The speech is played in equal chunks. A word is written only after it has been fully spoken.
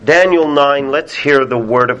Daniel 9, let's hear the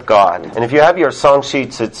Word of God. And if you have your song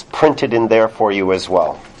sheets, it's printed in there for you as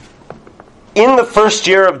well. In the first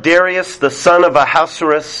year of Darius, the son of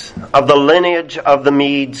Ahasuerus, of the lineage of the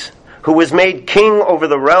Medes, who was made king over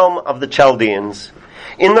the realm of the Chaldeans,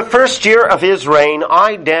 in the first year of his reign,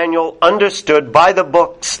 I, Daniel, understood by the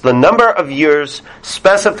books the number of years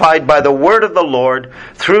specified by the word of the Lord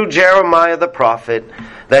through Jeremiah the prophet,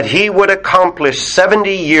 that he would accomplish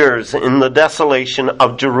 70 years in the desolation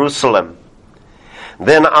of Jerusalem.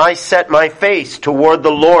 Then I set my face toward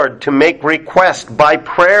the Lord to make request by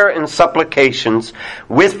prayer and supplications,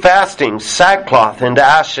 with fasting, sackcloth, and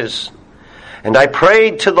ashes. And I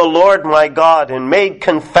prayed to the Lord my God, and made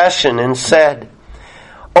confession, and said,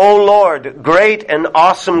 O Lord, great and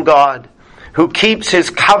awesome God, who keeps his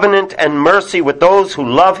covenant and mercy with those who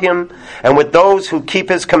love him, and with those who keep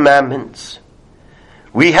his commandments.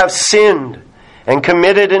 We have sinned and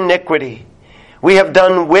committed iniquity. We have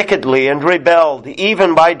done wickedly and rebelled,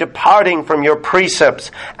 even by departing from your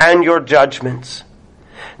precepts and your judgments.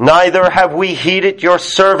 Neither have we heeded your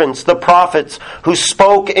servants, the prophets, who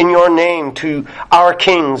spoke in your name to our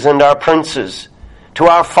kings and our princes, to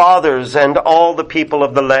our fathers and all the people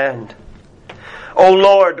of the land. O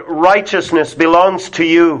Lord, righteousness belongs to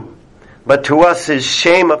you, but to us is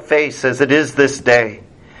shame of face as it is this day.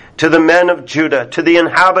 To the men of Judah, to the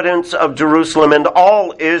inhabitants of Jerusalem and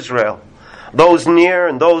all Israel, those near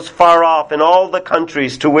and those far off, in all the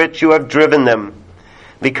countries to which you have driven them,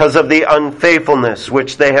 because of the unfaithfulness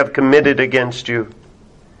which they have committed against you.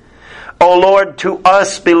 O Lord, to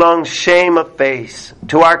us belongs shame of face,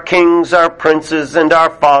 to our kings, our princes, and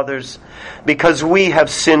our fathers, because we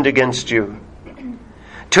have sinned against you.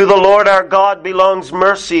 To the Lord our God belongs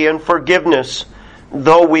mercy and forgiveness,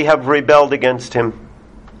 though we have rebelled against him.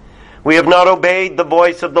 We have not obeyed the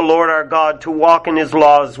voice of the Lord our God to walk in his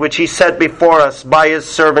laws, which he set before us by his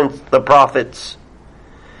servants the prophets.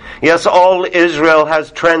 Yes, all Israel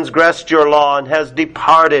has transgressed your law and has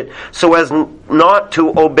departed so as not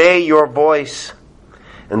to obey your voice.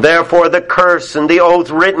 And therefore the curse and the oath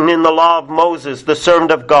written in the law of Moses, the servant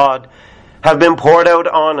of God, have been poured out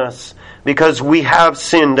on us, because we have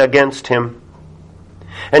sinned against him.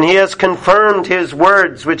 And he has confirmed his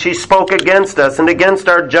words which he spoke against us and against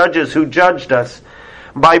our judges who judged us,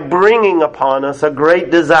 by bringing upon us a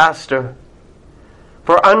great disaster.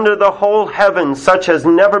 For under the whole heaven such has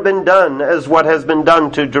never been done as what has been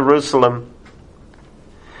done to Jerusalem.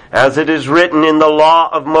 As it is written in the law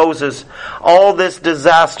of Moses, all this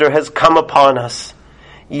disaster has come upon us.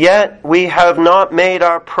 Yet we have not made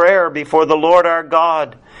our prayer before the Lord our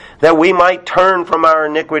God, that we might turn from our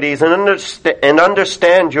iniquities and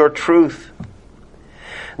understand your truth.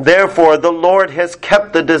 Therefore the Lord has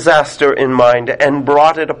kept the disaster in mind and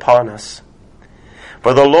brought it upon us.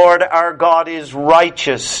 For the Lord our God is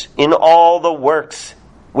righteous in all the works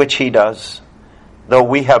which he does, though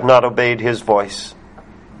we have not obeyed his voice.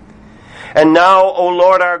 And now, O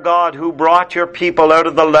Lord our God, who brought your people out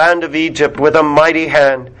of the land of Egypt with a mighty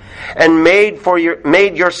hand, and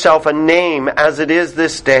made yourself a name as it is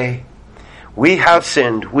this day, we have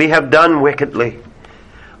sinned, we have done wickedly.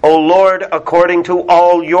 O Lord, according to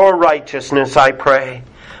all your righteousness, I pray,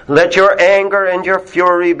 let your anger and your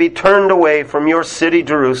fury be turned away from your city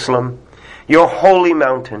Jerusalem, your holy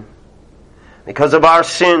mountain. Because of our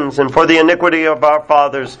sins and for the iniquity of our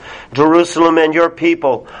fathers, Jerusalem and your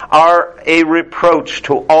people are a reproach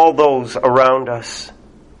to all those around us.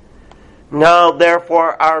 Now,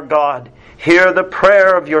 therefore, our God, hear the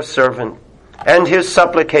prayer of your servant and his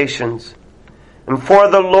supplications. And for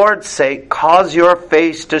the Lord's sake, cause your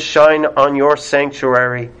face to shine on your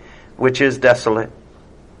sanctuary, which is desolate.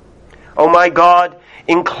 O my God,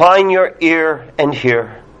 incline your ear and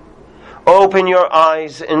hear. Open your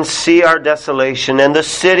eyes and see our desolation, and the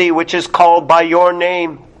city which is called by your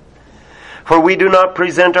name. For we do not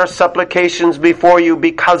present our supplications before you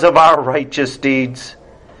because of our righteous deeds,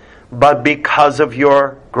 but because of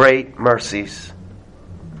your great mercies.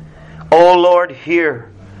 O Lord,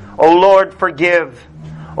 hear. O Lord, forgive.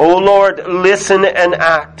 O Lord, listen and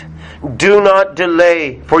act. Do not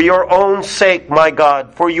delay. For your own sake, my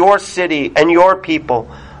God, for your city and your people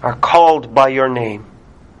are called by your name.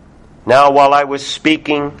 Now, while I was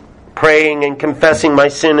speaking, praying, and confessing my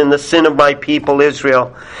sin and the sin of my people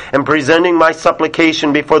Israel, and presenting my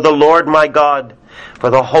supplication before the Lord my God, for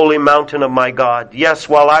the holy mountain of my God, yes,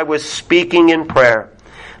 while I was speaking in prayer,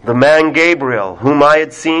 the man Gabriel, whom I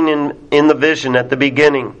had seen in the vision at the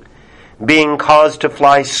beginning, being caused to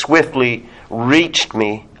fly swiftly, reached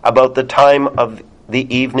me about the time of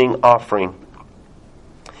the evening offering.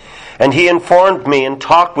 And he informed me and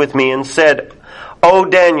talked with me and said, O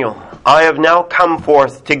Daniel, I have now come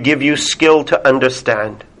forth to give you skill to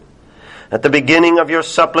understand. At the beginning of your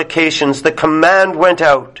supplications, the command went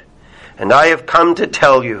out, and I have come to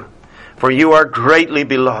tell you, for you are greatly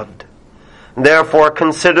beloved. Therefore,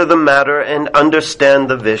 consider the matter and understand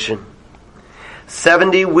the vision.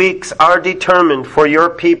 70 weeks are determined for your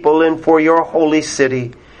people and for your holy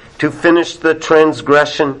city, to finish the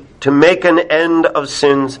transgression, to make an end of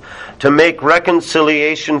sins, to make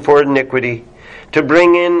reconciliation for iniquity, to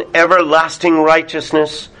bring in everlasting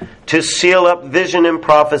righteousness, to seal up vision and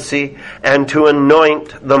prophecy, and to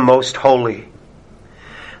anoint the most holy.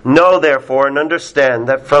 Know therefore and understand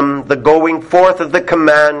that from the going forth of the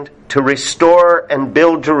command to restore and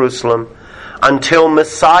build Jerusalem until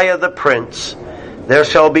Messiah the Prince, there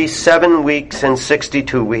shall be 7 weeks and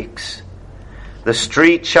 62 weeks. The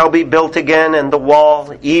street shall be built again, and the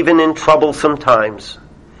wall, even in troublesome times.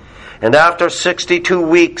 And after 62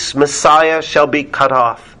 weeks, Messiah shall be cut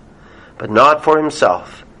off, but not for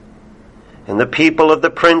himself. And the people of the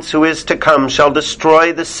prince who is to come shall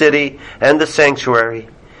destroy the city and the sanctuary.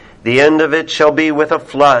 The end of it shall be with a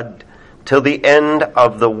flood, till the end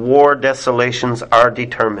of the war desolations are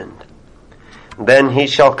determined. Then he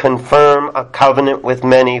shall confirm a covenant with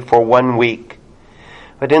many for 1 week.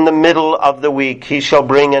 But in the middle of the week he shall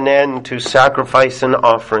bring an end to sacrifice and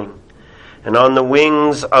offering. And on the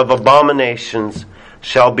wings of abominations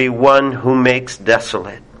shall be one who makes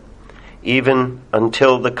desolate, even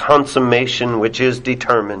until the consummation which is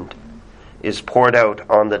determined is poured out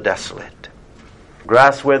on the desolate.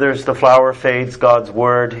 Grass withers, the flower fades, God's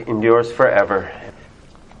word endures forever.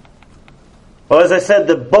 Well, as I said,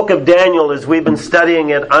 the book of Daniel, as we've been studying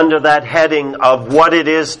it under that heading of what it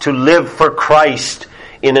is to live for Christ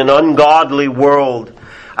in an ungodly world,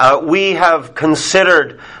 we have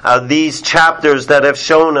considered these chapters that have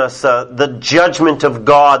shown us the judgment of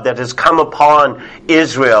God that has come upon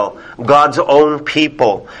Israel, God's own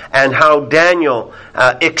people, and how Daniel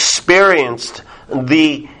experienced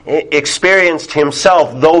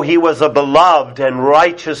himself, though he was a beloved and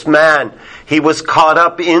righteous man, he was caught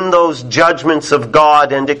up in those judgments of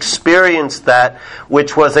God and experienced that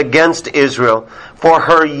which was against Israel. For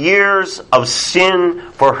her years of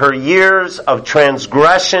sin, for her years of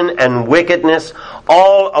transgression and wickedness,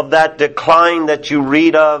 all of that decline that you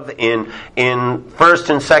read of in 1st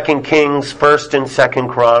and 2nd Kings, 1st and 2nd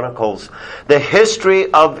Chronicles. The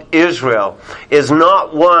history of Israel is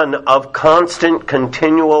not one of constant,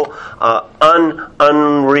 continual,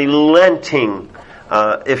 unrelenting,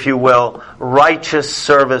 if you will, righteous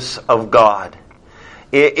service of God.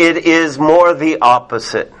 It is more the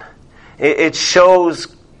opposite. It shows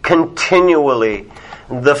continually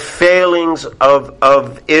the failings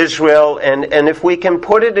of Israel, and if we can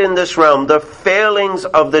put it in this realm, the failings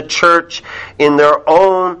of the church in their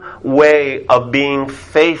own way of being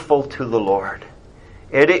faithful to the Lord.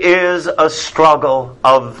 It is a struggle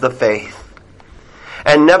of the faith.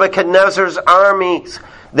 And Nebuchadnezzar's armies,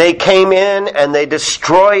 they came in and they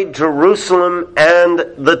destroyed Jerusalem and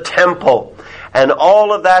the temple. And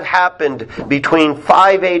all of that happened between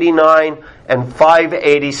 589 and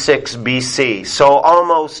 586 BC. So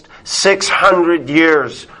almost 600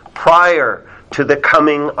 years prior to the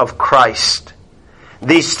coming of Christ.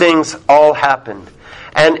 These things all happened.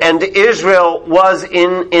 And Israel was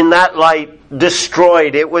in that light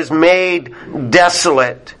destroyed. It was made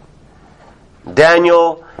desolate.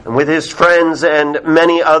 Daniel, with his friends and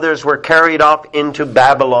many others, were carried off into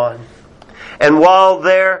Babylon. And while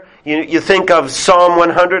there, you think of Psalm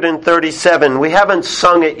 137. We haven't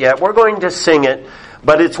sung it yet. We're going to sing it,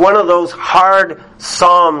 but it's one of those hard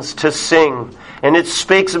psalms to sing. And it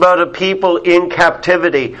speaks about a people in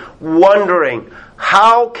captivity, wondering,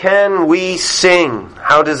 how can we sing?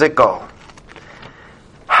 How does it go?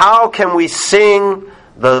 How can we sing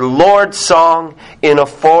the Lord's song in a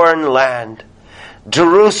foreign land?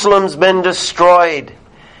 Jerusalem's been destroyed.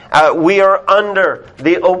 We are under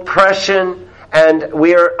the oppression and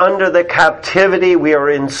we are under the captivity. We are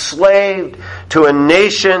enslaved to a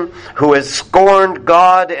nation who has scorned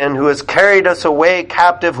God and who has carried us away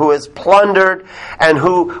captive, who has plundered and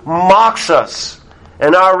who mocks us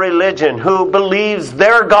and our religion, who believes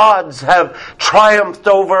their gods have triumphed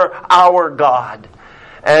over our God.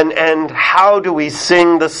 And how do we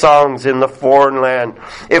sing the songs in the foreign land?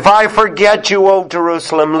 If I forget you, O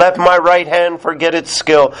Jerusalem, let my right hand forget its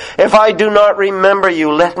skill. If I do not remember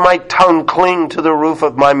you, let my tongue cling to the roof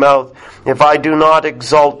of my mouth. If I do not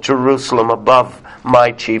exalt Jerusalem above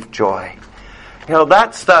my chief joy. You know,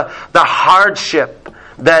 that's the hardship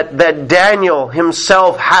that Daniel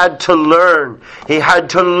himself had to learn. He had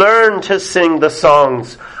to learn to sing the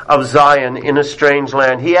songs of Zion in a strange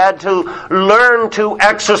land. He had to learn to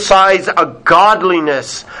exercise a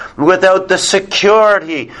godliness without the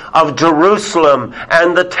security of Jerusalem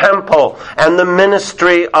and the temple and the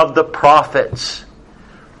ministry of the prophets.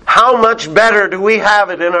 How much better do we have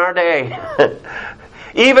it in our day?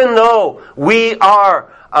 Even though we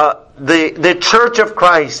are the Church of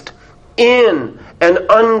Christ in an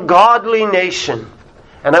ungodly nation.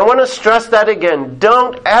 And I want to stress that again.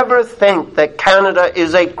 Don't ever think that Canada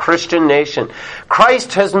is a Christian nation.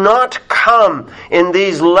 Christ has not come in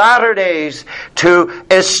these latter days to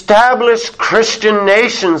establish Christian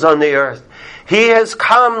nations on the earth. He has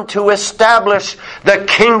come to establish the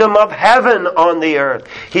kingdom of heaven on the earth.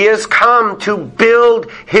 He has come to build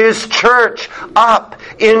His church up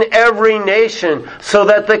in every nation so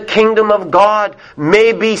that the kingdom of God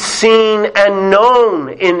may be seen and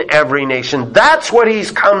known in every nation. That's what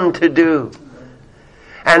He's come to do.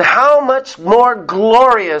 And how much more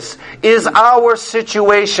glorious is our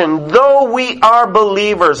situation, though we are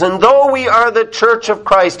believers and though we are the Church of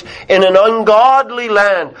Christ in an ungodly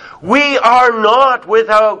land, we are not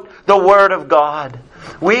without the Word of God.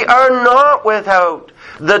 We are not without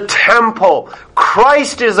the temple.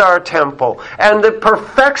 Christ is our temple, and the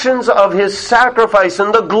perfections of His sacrifice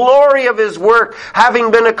and the glory of His work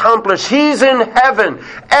having been accomplished, He's in heaven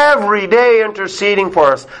every day interceding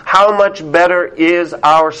for us. How much better is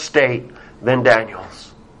our state than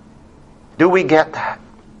Daniel's? Do we get that?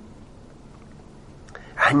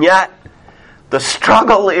 And yet, the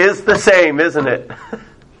struggle is the same, isn't it?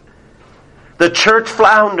 The church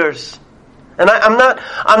flounders. And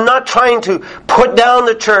I'm not trying to put down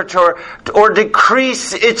the church or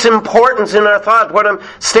decrease its importance in our thought. What I'm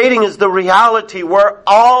stating is the reality. We're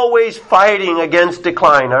always fighting against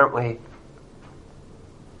decline, aren't we?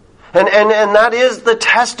 And that is the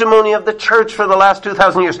testimony of the church for the last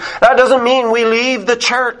 2,000 years. That doesn't mean we leave the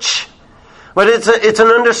church. But it's an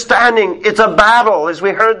understanding. It's a battle, as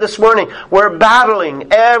we heard this morning. We're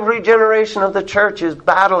battling. Every generation of the church is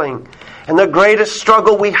battling. And the greatest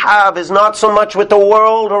struggle we have is not so much with the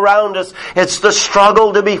world around us. It's the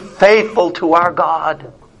struggle to be faithful to our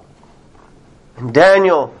God. And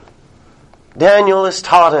Daniel has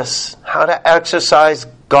taught us how to exercise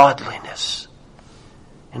godliness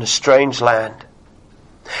in a strange land.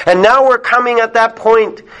 And now we're coming at that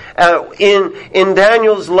point in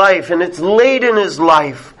Daniel's life, and it's late in his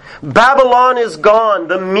life. Babylon is gone.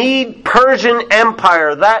 The Mede-Persian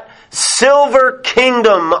Empire, that silver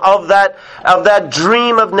kingdom of that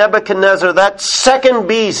dream of Nebuchadnezzar, that second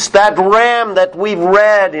beast, that ram that we've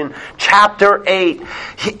read in chapter 8,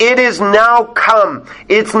 it is now come.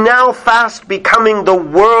 It's now fast becoming the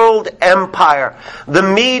world empire. The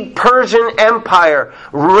Mede-Persian Empire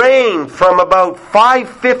reigned from about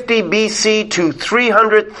 550 BC to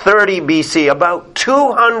 330 BC, about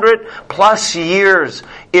 200 plus years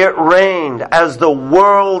it reigned as the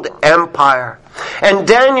world empire. And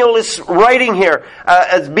Daniel is writing here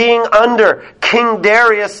as being under King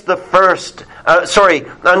Darius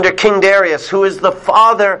under King Darius, who is the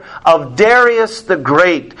father of Darius the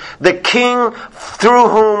Great, the king through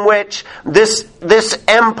whom which this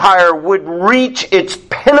empire would reach its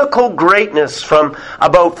pinnacle greatness from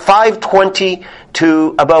about 520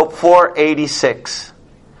 to about 486.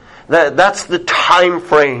 That's the time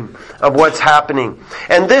frame of what's happening.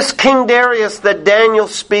 And this King Darius that Daniel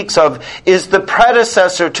speaks of is the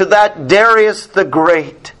predecessor to that Darius the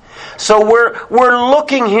Great. So we're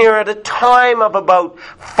looking here at a time of about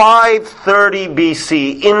 530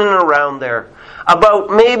 BC, in and around there.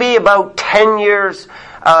 Maybe about 10 years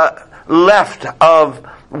left of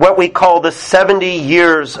what we call the 70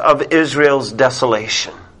 years of Israel's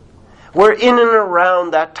desolation. We're in and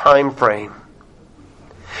around that time frame.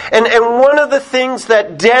 And one of the things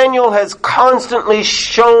that Daniel has constantly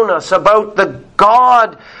shown us about the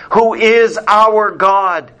God who is our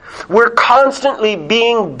God, we're constantly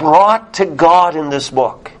being brought to God in this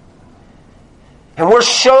book. And we're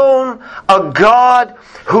shown a God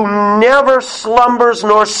who never slumbers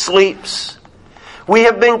nor sleeps. We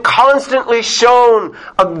have been constantly shown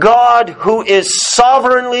a God who is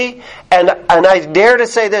sovereignly, and I dare to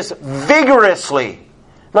say this, vigorously,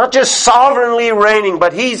 not just sovereignly reigning,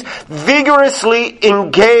 but He's vigorously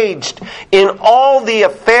engaged in all the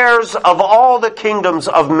affairs of all the kingdoms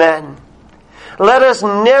of men. Let us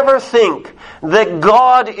never think that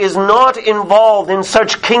God is not involved in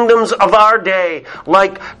such kingdoms of our day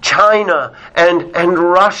like China and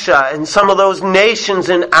Russia and some of those nations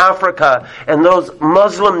in Africa and those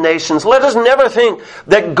Muslim nations. Let us never think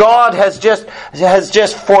that God has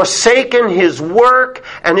just forsaken His work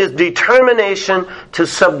and His determination to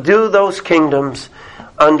subdue those kingdoms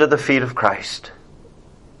under the feet of Christ.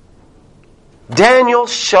 Daniel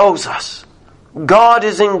shows us God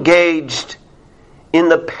is engaged in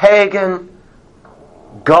the pagan,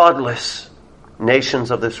 godless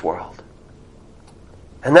nations of this world.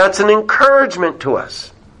 And that's an encouragement to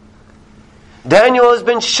us. Daniel has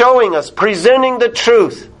been showing us, presenting the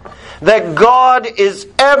truth, that God is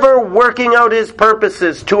ever working out His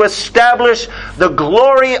purposes to establish the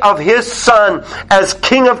glory of His Son as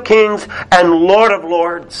King of Kings and Lord of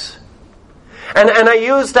Lords. And I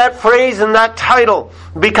use that phrase and that title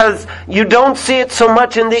because you don't see it so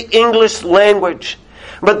much in the English language.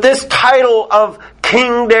 But this title of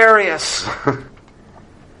King Darius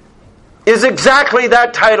is exactly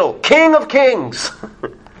that title, King of Kings.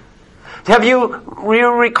 You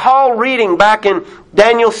recall reading back in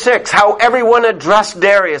Daniel 6 how everyone addressed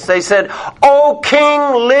Darius? They said, "O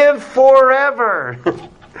King, live forever."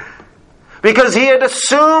 Because he had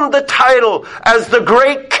assumed the title as the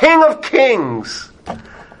great King of Kings.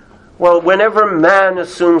 Well, whenever man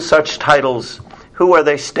assumes such titles, who are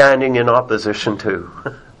they standing in opposition to?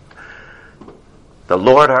 The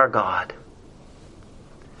Lord our God.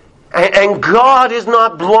 And God is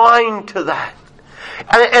not blind to that.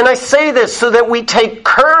 And I say this so that we take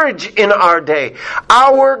courage in our day.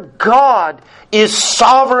 Our God is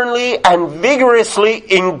sovereignly and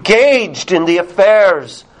vigorously engaged in the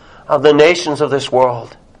affairs of the nations of this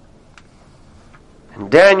world. And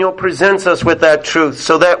Daniel presents us with that truth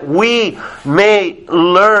so that we may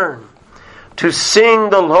learn to sing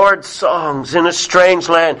the Lord's songs in a strange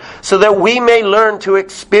land, so that we may learn to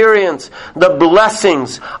experience the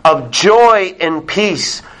blessings of joy and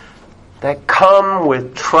peace that come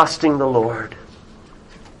with trusting the Lord.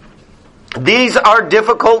 These are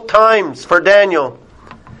difficult times for Daniel.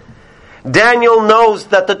 Daniel knows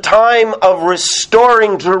that the time of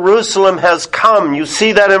restoring Jerusalem has come. You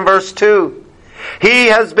see that in verse 2. He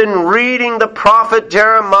has been reading the prophet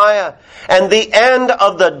Jeremiah and the end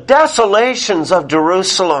of the desolations of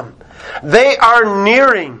Jerusalem. They are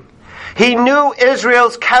nearing. He knew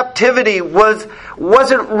Israel's captivity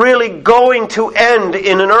wasn't really going to end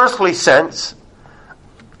in an earthly sense.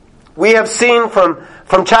 We have seen from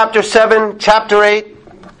chapter 7, chapter 8,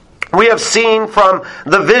 we have seen from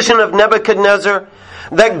the vision of Nebuchadnezzar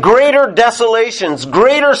that greater desolations,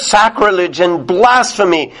 greater sacrilege and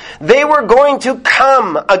blasphemy, they were going to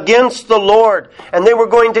come against the Lord. And they were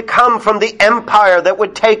going to come from the empire that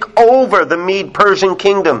would take over the Mede-Persian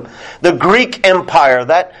kingdom. The Greek empire,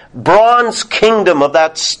 that bronze kingdom of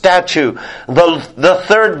that statue. The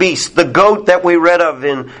third beast, the goat that we read of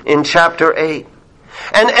in chapter 8.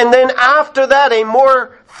 And then after that, a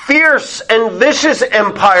more fierce and vicious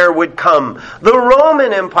empire would come. The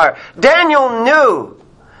Roman Empire. Daniel knew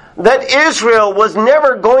that Israel was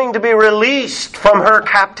never going to be released from her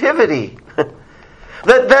captivity.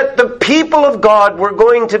 that the people of God were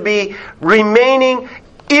going to be remaining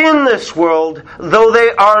in this world, though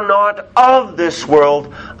they are not of this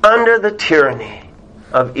world, under the tyranny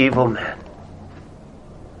of evil men.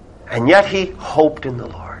 And yet he hoped in the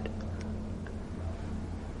Lord.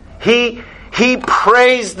 He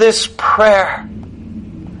prays this prayer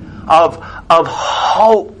of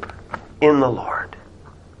hope in the Lord.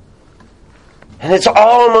 And it's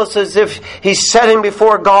almost as if he's setting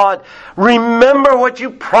before God, remember what you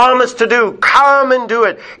promised to do. Come and do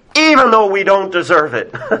it, even though we don't deserve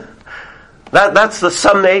it. That's the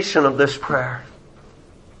summation of this prayer.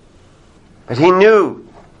 But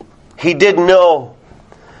he did know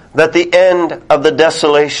that the end of the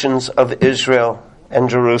desolations of Israel and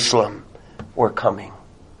Jerusalem were coming.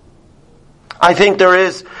 I think there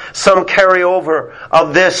is some carryover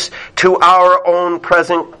of this to our own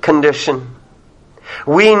present condition.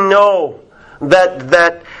 We know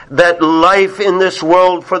that life in this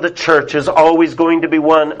world for the church is always going to be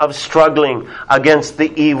one of struggling against the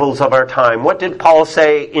evils of our time. What did Paul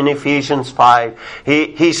say in Ephesians 5?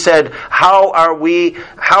 He said, how are we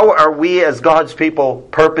as God's people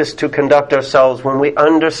purpose to conduct ourselves when we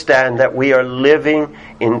understand that we are living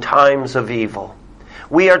in times of evil?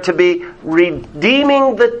 We are to be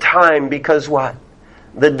redeeming the time because what?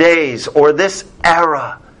 The days or this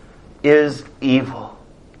era is evil.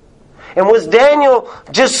 And was Daniel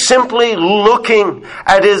just simply looking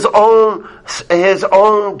at his own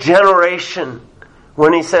generation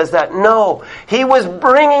when he says that. No, he was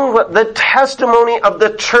bringing the testimony of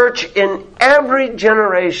the church in every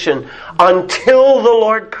generation until the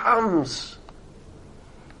Lord comes.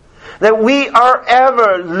 That we are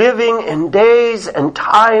ever living in days and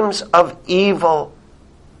times of evil.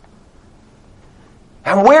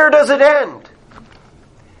 And where does it end?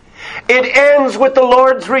 It ends with the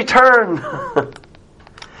Lord's return.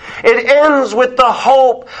 It ends with the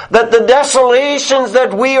hope that the desolations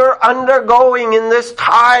that we are undergoing in this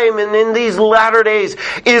time and in these latter days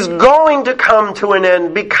is going to come to an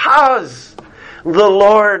end because the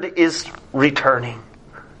Lord is returning.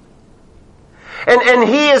 And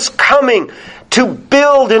He is coming to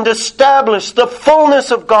build and establish the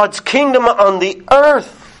fullness of God's kingdom on the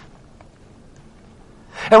earth.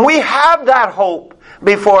 And we have that hope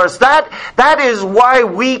before us. That is why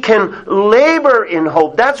we can labor in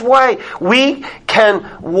hope. That's why we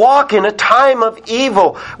can walk in a time of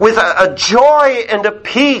evil with a joy and a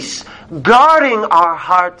peace, guarding our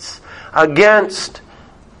hearts against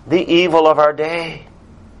the evil of our day.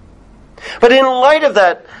 But in light of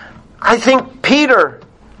that, I think Peter,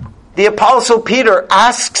 the Apostle Peter,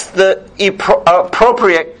 asks the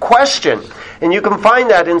appropriate question. And you can find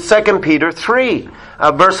that in 2 Peter 3,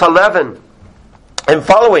 verse 11. And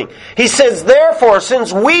following, he says, therefore,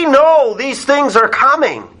 since we know these things are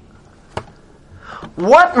coming,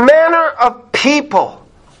 what manner of people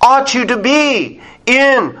ought you to be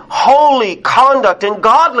in holy conduct and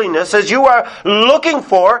godliness as you are looking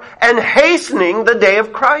for and hastening the day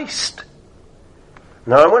of Christ?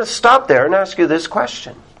 Now I'm going to stop there and ask you this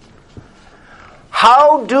question.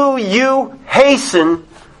 How do you hasten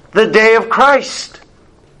the day of Christ?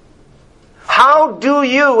 How do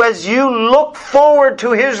you, as you look forward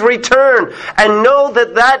to His return and know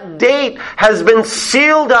that that date has been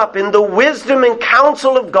sealed up in the wisdom and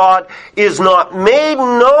counsel of God, is not made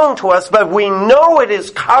known to us, but we know it is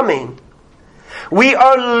coming. We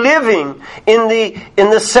are living in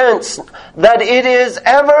the sense that it is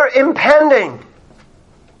ever impending.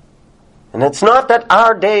 And it's not that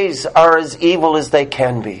our days are as evil as they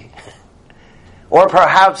can be, or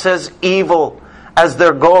perhaps as evil as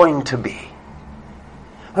they're going to be.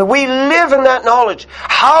 We live in that knowledge.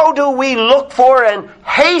 How do we look for and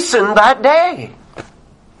hasten that day?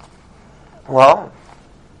 Well,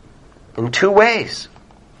 in two ways.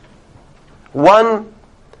 One,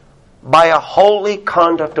 by a holy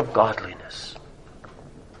conduct of godliness.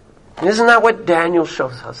 Isn't that what Daniel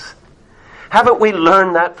shows us? Haven't we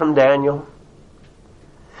learned that from Daniel?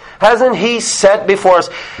 Hasn't he set before us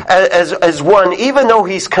as one, even though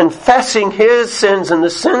he's confessing his sins and the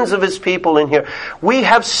sins of his people in here, we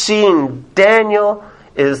have seen Daniel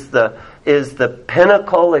is the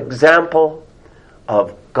pinnacle example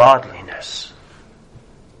of godliness.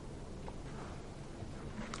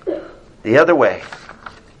 The other way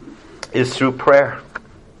is through prayer.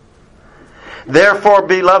 Therefore,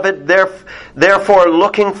 beloved, therefore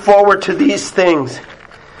looking forward to these things,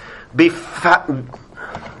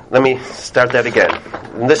 let me start that again.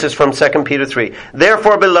 And this is from 2 Peter 3.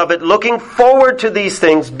 Therefore, beloved, looking forward to these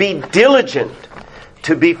things, be diligent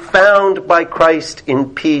to be found by Christ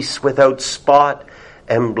in peace, without spot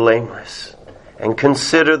and blameless. And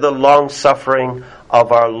consider the long-suffering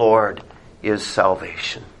of our Lord is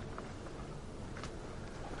salvation.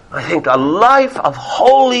 I think a life of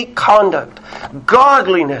holy conduct,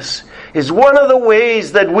 godliness, is one of the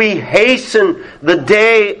ways that we hasten the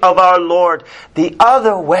day of our Lord. The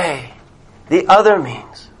other way, the other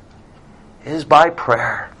means, is by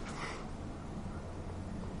prayer.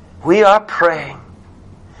 We are praying.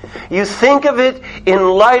 You think of it in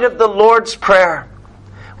light of the Lord's Prayer.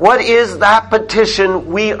 What is that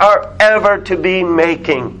petition we are ever to be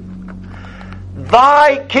making?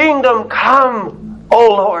 Thy kingdom come, O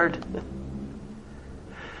Lord.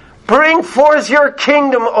 Bring forth your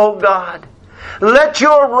kingdom, O God. Let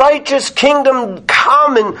your righteous kingdom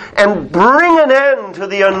come and bring an end to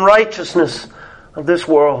the unrighteousness of this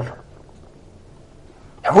world.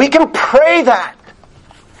 And we can pray that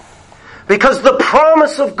because the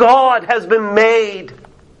promise of God has been made.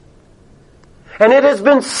 And it has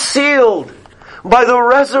been sealed by the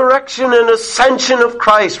resurrection and ascension of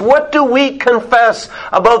Christ. What do we confess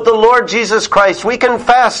about the Lord Jesus Christ? We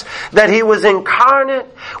confess that He was incarnate.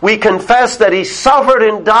 We confess that He suffered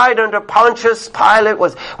and died under Pontius Pilate,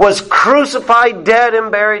 was crucified, dead,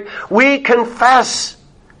 and buried. We confess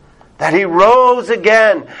that He rose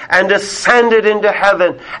again and ascended into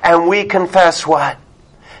heaven. And we confess what?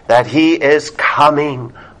 That He is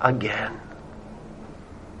coming again.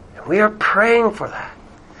 And we are praying for that.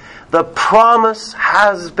 The promise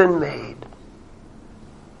has been made.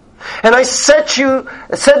 And I said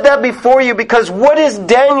that before you because what is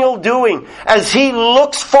Daniel doing as he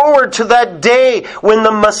looks forward to that day when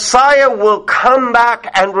the Messiah will come back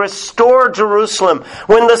and restore Jerusalem?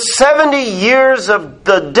 When the 70 years of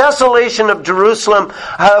the desolation of Jerusalem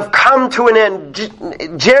have come to an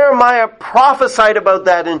end. Jeremiah prophesied about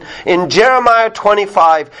that in Jeremiah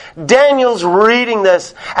 25. Daniel's reading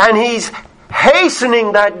this and he's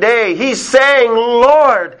hastening that day. He's saying,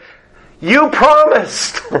 Lord, you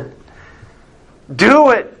promised. Do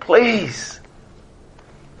it, please.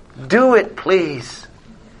 Do it, please.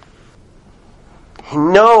 He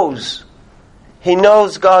knows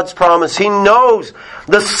God's promise. He knows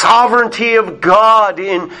the sovereignty of God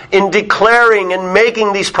in declaring and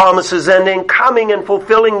making these promises and in coming and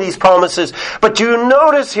fulfilling these promises. But you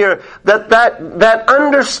notice here that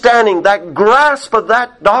understanding, that grasp of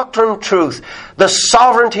that doctrine truth, the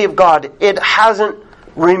sovereignty of God, it hasn't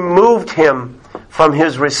removed him from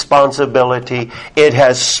his responsibility. It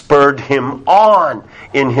has spurred him on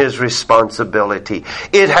in his responsibility.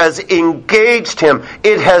 It has engaged him.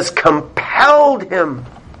 It has compelled him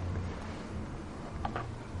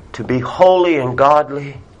to be holy and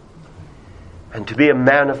godly and to be a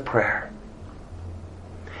man of prayer.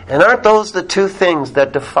 And aren't those the two things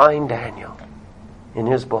that define Daniel in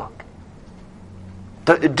his book?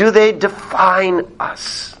 Do they define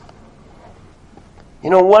us? You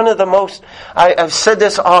know, one of the most, I've said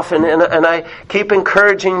this often, and I keep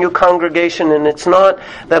encouraging you, congregation, and it's not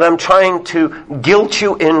that I'm trying to guilt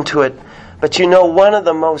you into it, but you know, one of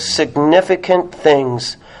the most significant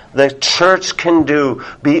things the church can do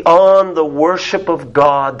beyond the worship of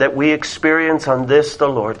God that we experience on this, the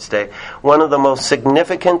Lord's Day, one of the most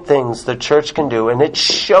significant things the church can do, and it's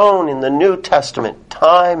shown in the New Testament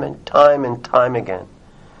time and time and time again,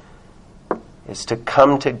 is to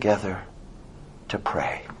come together to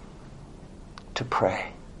pray. To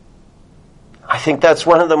pray. I think that's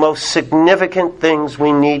one of the most significant things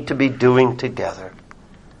we need to be doing together.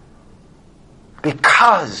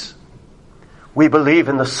 Because we believe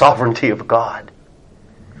in the sovereignty of God.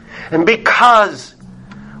 And because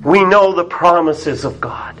we know the promises of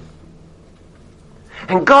God.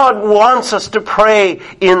 And God wants us to pray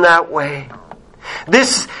in that way.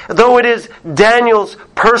 This, though it is Daniel's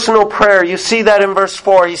personal prayer, you see that in verse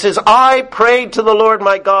 4. He says, I prayed to the Lord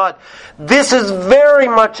my God. This is very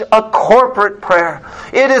much a corporate prayer.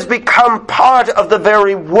 It has become part of the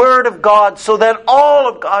very Word of God so that all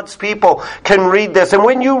of God's people can read this. And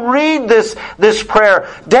when you read this prayer,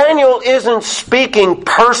 Daniel isn't speaking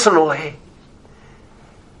personally.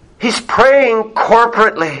 He's praying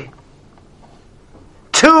corporately.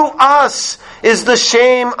 To us is the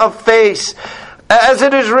shame of face. As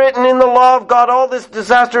it is written in the law of God, all this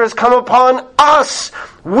disaster has come upon us.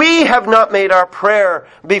 We have not made our prayer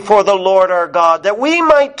before the Lord our God, that we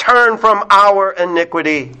might turn from our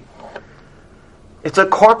iniquity. It's a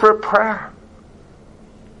corporate prayer.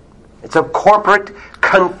 It's a corporate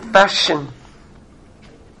confession.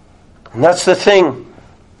 And that's the thing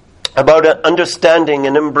about understanding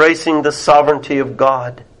and embracing the sovereignty of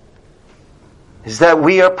God. Is that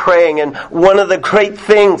we are praying, and one of the great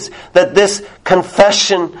things that this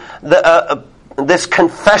confession, this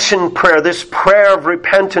confession prayer, this prayer of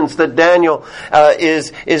repentance that Daniel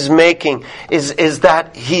is making, is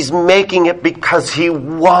that he's making it because he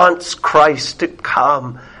wants Christ to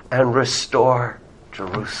come and restore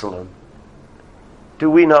Jerusalem. Do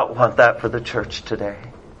we not want that for the church today?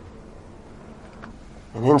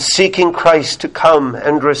 And in seeking Christ to come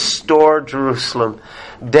and restore Jerusalem,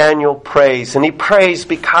 Daniel prays. And he prays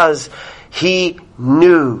because he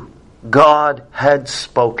knew God had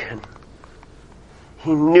spoken.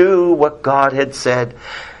 He knew what God had said.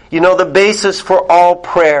 You know, the basis for all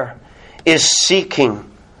prayer is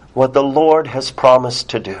seeking what the Lord has promised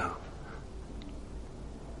to do.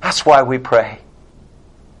 That's why we pray.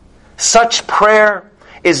 Such prayer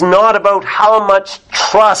is not about how much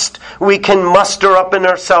trust we can muster up in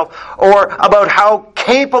ourselves or about how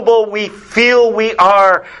capable we feel we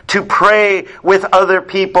are to pray with other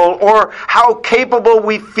people or how capable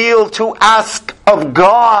we feel to ask of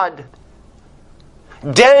God.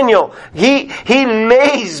 Daniel, he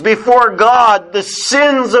lays before God the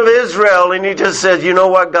sins of Israel and he just says, you know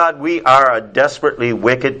what, God, we are a desperately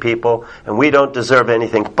wicked people and we don't deserve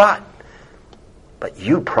anything, but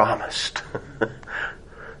you promised.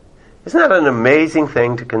 Isn't that an amazing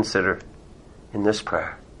thing to consider in this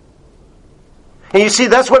prayer? And you see,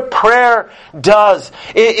 that's what prayer does.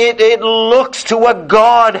 It looks to what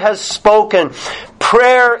God has spoken.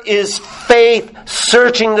 prayer is faith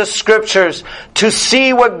searching the Scriptures to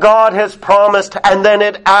see what God has promised, and then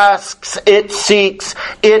it asks, it seeks,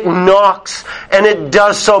 it knocks, and it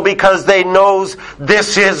does so because they knows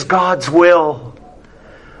this is God's will.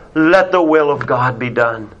 Let the will of God be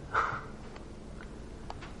done.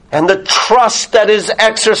 And the trust that is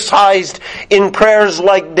exercised in prayers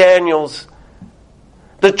like Daniel's,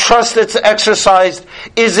 the trust that's exercised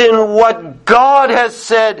is in what God has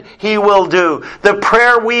said He will do. The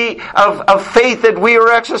prayer of faith that we are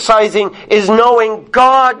exercising is knowing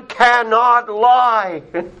God cannot lie.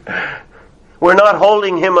 We're not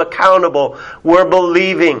holding Him accountable. We're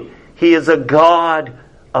believing He is a God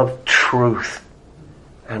of truth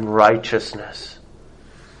and righteousness.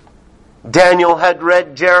 Daniel had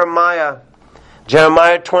read Jeremiah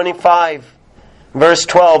 25, verse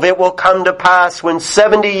 12. It will come to pass when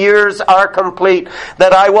 70 years are complete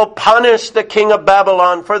that I will punish the king of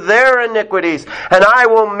Babylon for their iniquities, and I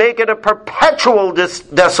will make it a perpetual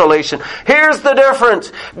desolation. Here's the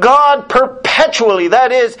difference. God perpetually,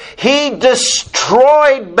 that is, He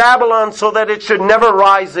destroyed Babylon so that it should never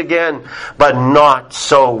rise again, but not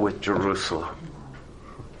so with Jerusalem.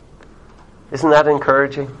 Isn't that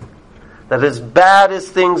encouraging? That as bad as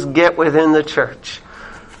things get within the church,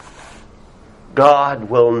 God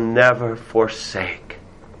will never forsake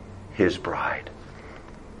His bride.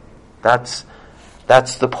 That's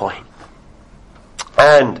the point.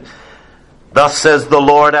 And thus says the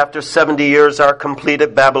Lord, after 70 years are complete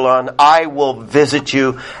at Babylon, I will visit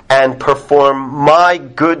you and perform my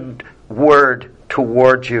good word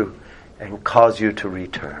toward you and cause you to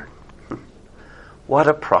return. What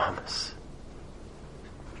a promise.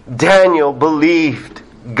 Daniel believed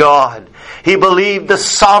God. He believed the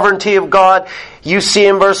sovereignty of God. You see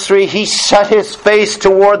in verse 3, he set his face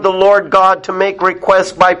toward the Lord God to make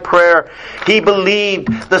request by prayer. He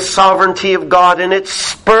believed the sovereignty of God, and it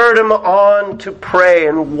spurred him on to pray.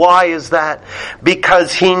 And why is that?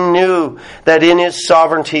 Because he knew that in His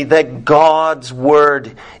sovereignty that God's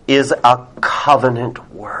word is a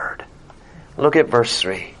covenant word. Look at verse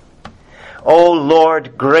 3. O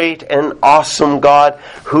Lord, great and awesome God,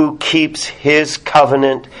 who keeps His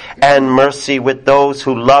covenant and mercy with those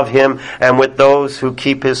who love Him and with those who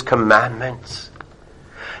keep His commandments.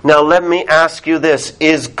 Now let me ask you this.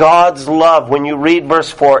 Is God's love, when you read verse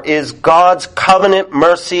 4, is God's covenant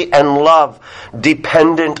mercy and love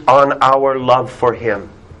dependent on our love for Him?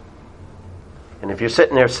 And if you're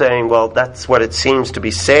sitting there saying, well, that's what it seems to be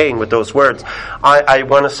saying with those words, I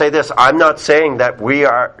want to say this. I'm not saying that we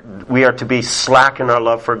are to be slack in our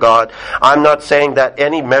love for God. I'm not saying that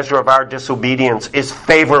any measure of our disobedience is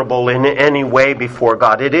favorable in any way before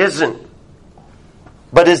God. It isn't.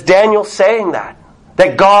 But is Daniel saying that?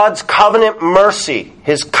 That God's covenant mercy,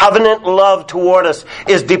 His covenant love toward us,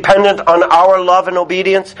 is dependent on our love and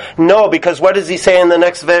obedience? No, because what does he say in the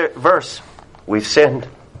next verse? We've sinned.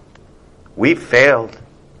 We've failed.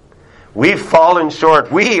 We've fallen short.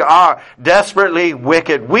 We are desperately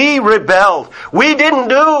wicked. We rebelled. We didn't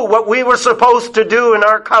do what we were supposed to do in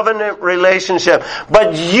our covenant relationship.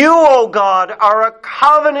 But you, O God, are a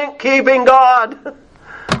covenant-keeping God.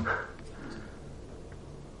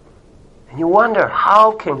 And you wonder,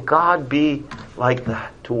 how can God be like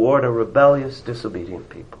that toward a rebellious, disobedient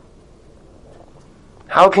people?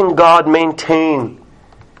 How can God maintain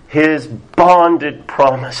His bonded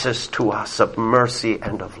promises to us of mercy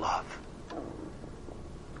and of love?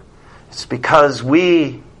 It's because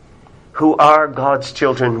we who are God's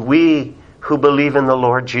children, we who believe in the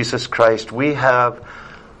Lord Jesus Christ, we have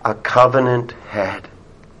a covenant head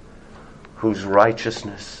whose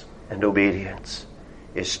righteousness and obedience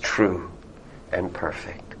is true and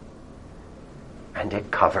perfect. And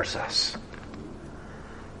it covers us.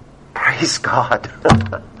 Praise God.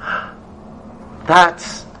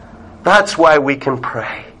 That's why we can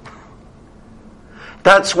pray.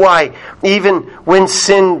 That's why even when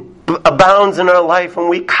sin abounds in our life, when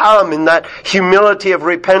we come in that humility of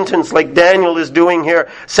repentance like Daniel is doing here,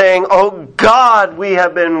 saying, oh God, we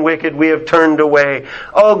have been wicked, we have turned away.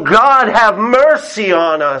 Oh God, have mercy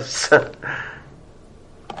on us.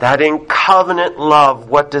 That in covenant love,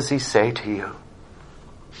 what does He say to you?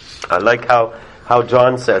 I like how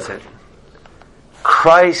John says it.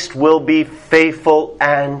 Christ will be faithful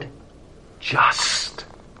and just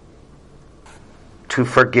to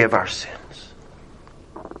forgive our sins.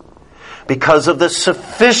 Because of the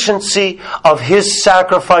sufficiency of His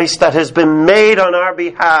sacrifice that has been made on our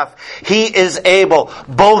behalf, He is able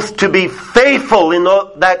both to be faithful in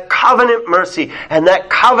that covenant mercy and that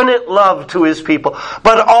covenant love to His people,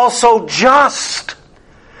 but also just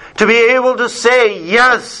to be able to say,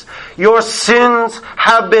 yes, your sins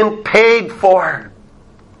have been paid for.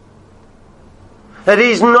 That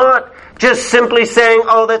He's not just simply saying,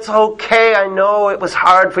 oh, that's okay, I know it was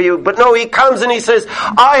hard for you. But no, He comes and He says,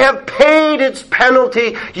 I have paid its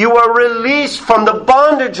penalty. You are released from the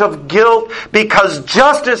bondage of guilt because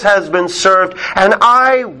justice has been served, and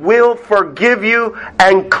I will forgive you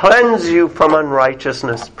and cleanse you from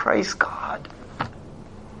unrighteousness. Praise God.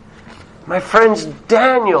 My friends,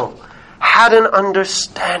 Daniel had an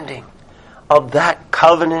understanding of that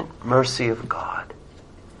covenant mercy of God.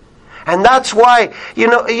 And that's why, you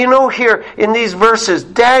know here in these verses,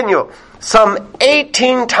 Daniel, some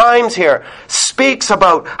 18 times here, speaks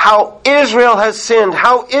about how Israel has sinned,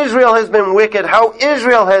 how Israel has been wicked, how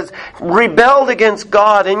Israel has rebelled against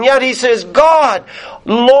God. And yet he says, God,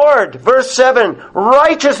 Lord, verse 7,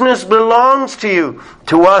 righteousness belongs to you.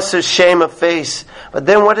 To us is shame of face. But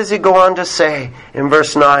then what does he go on to say in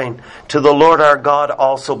verse 9? To the Lord our God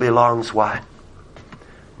also belongs what?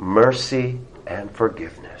 Mercy and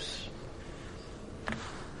forgiveness.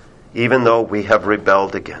 Even though we have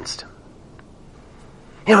rebelled against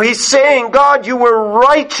Him. He's saying, God, you were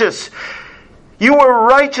righteous. You were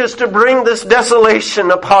righteous to bring this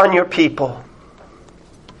desolation upon your people.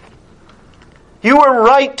 You were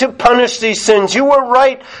right to punish these sins. You were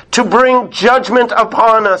right to bring judgment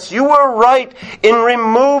upon us. You were right in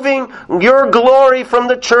removing your glory from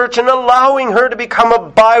the church and allowing her to become a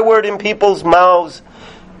byword in people's mouths.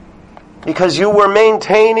 Because you were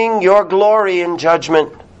maintaining your glory in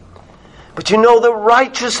judgment. But the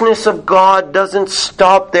righteousness of God doesn't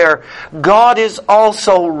stop there. God is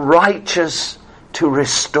also righteous to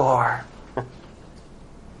restore.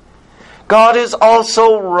 God is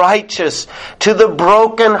also righteous to the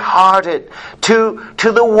brokenhearted, to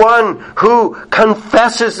the one who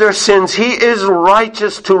confesses their sins. He is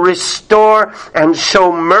righteous to restore and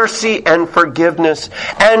show mercy and forgiveness,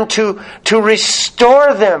 and to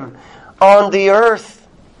restore them on the earth.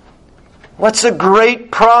 What's the great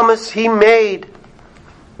promise He made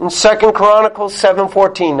in 2 Chronicles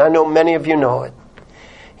 7:14? I know many of you know it.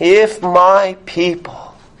 If my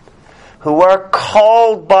people who are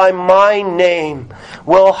called by my name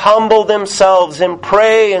will humble themselves and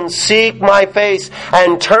pray and seek my face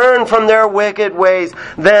and turn from their wicked ways,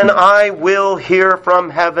 then I will hear from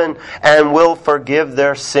heaven and will forgive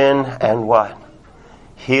their sin and what?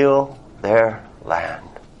 Heal their land.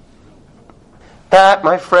 That,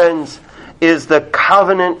 my friends, is the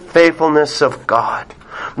covenant faithfulness of God.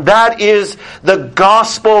 That is the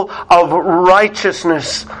gospel of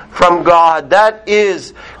righteousness from God. That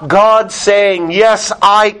is God saying, yes,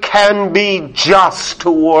 I can be just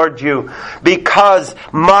toward you because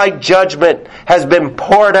my judgment has been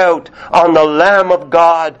poured out on the Lamb of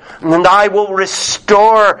God, and I will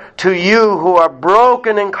restore to you who are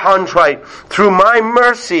broken and contrite. Through my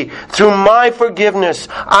mercy, through my forgiveness,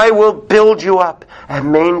 I will build you up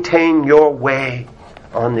and maintain your way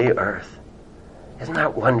on the earth. Isn't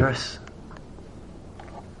that wondrous?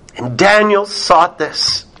 And Daniel sought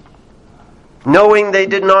this, knowing they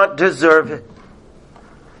did not deserve it.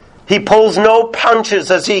 He pulls no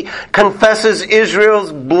punches as he confesses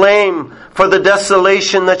Israel's blame for the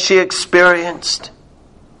desolation that she experienced.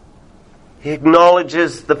 He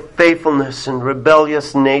acknowledges the faithfulness and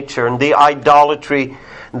rebellious nature and the idolatry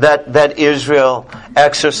that Israel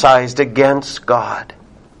exercised against God.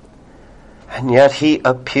 And yet he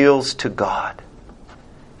appeals to God.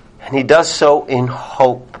 And he does so in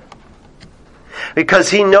hope. Because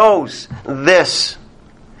he knows this.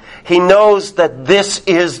 He knows that this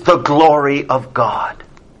is the glory of God.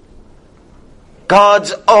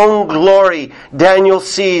 God's own glory, Daniel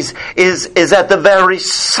sees, is at the very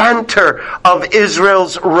center of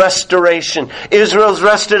Israel's restoration. Israel's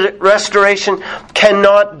restoration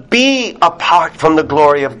cannot be apart from the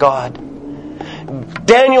glory of God.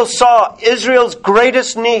 Daniel saw Israel's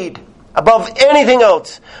greatest need, above anything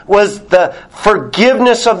else, was the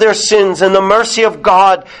forgiveness of their sins and the mercy of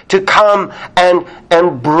God to come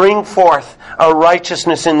and bring forth a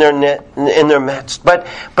righteousness in their midst.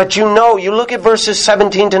 But you look at verses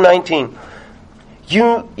 17 to 19.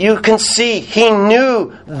 You can see he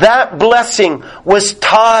knew that blessing was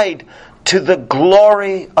tied to the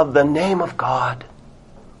glory of the name of God.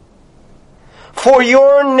 For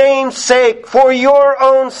your name's sake, for your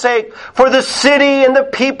own sake, for the city and the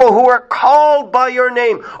people who are called by your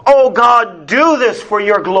name. Oh God, do this for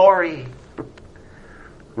your glory.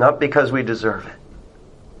 Not because we deserve it.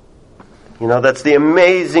 That's the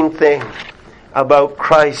amazing thing about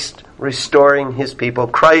Christ restoring His people.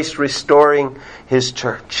 Christ restoring His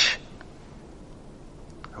church.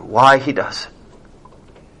 Why He does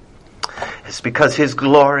it. It's because His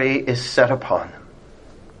glory is set upon them.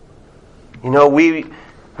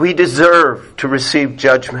 We deserve to receive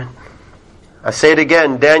judgment. I say it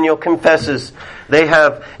again, Daniel confesses they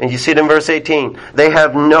have, and you see it in verse 18, they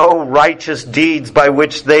have no righteous deeds by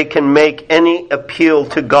which they can make any appeal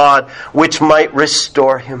to God which might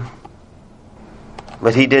restore him.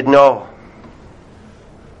 But he did know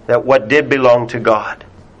that what did belong to God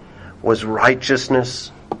was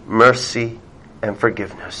righteousness, mercy, and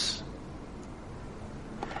forgiveness.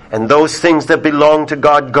 And those things that belong to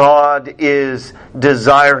God, God is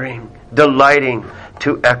desiring, delighting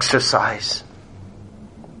to exercise.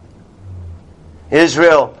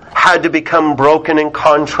 Israel had to become broken and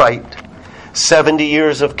contrite. 70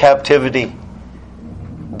 years of captivity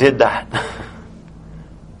did that.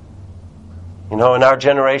 You know, in our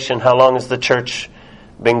generation, how long has the church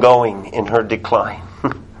been going in her decline?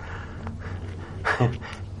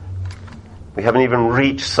 We haven't even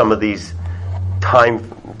reached some of these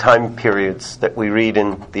time periods that we read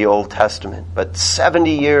in the Old Testament. But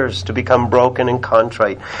 70 years to become broken and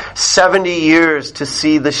contrite. 70 years to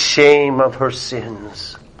see the shame of her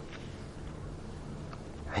sins.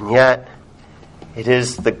 And yet, it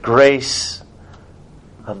is the grace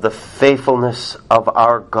of the faithfulness of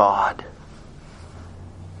our God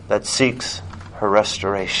that seeks her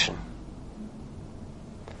restoration.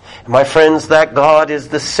 And my friends, that God is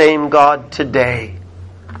the same God today.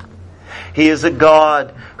 He is a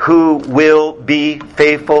God who will be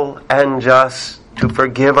faithful and just to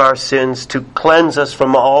forgive our sins, to cleanse us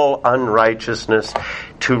from all unrighteousness,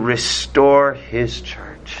 to restore His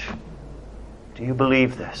church. Do you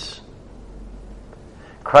believe this?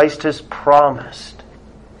 Christ has promised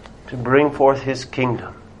to bring forth His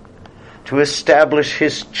kingdom, to establish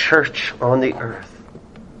His church on the earth,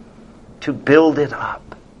 to build it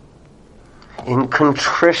up in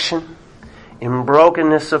contrition, in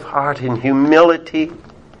brokenness of heart, in humility,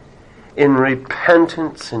 in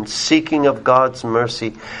repentance and seeking of God's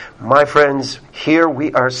mercy. My friends, here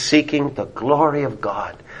we are seeking the glory of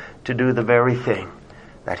God to do the very thing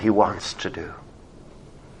that He wants to do.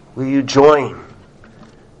 Will you join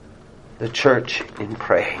the church in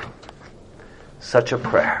praying such a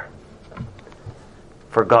prayer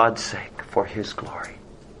for God's sake, for His glory?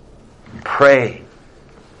 Pray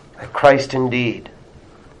that Christ indeed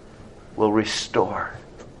will restore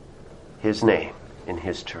His name in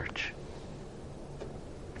His church.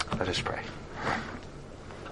 Let us pray.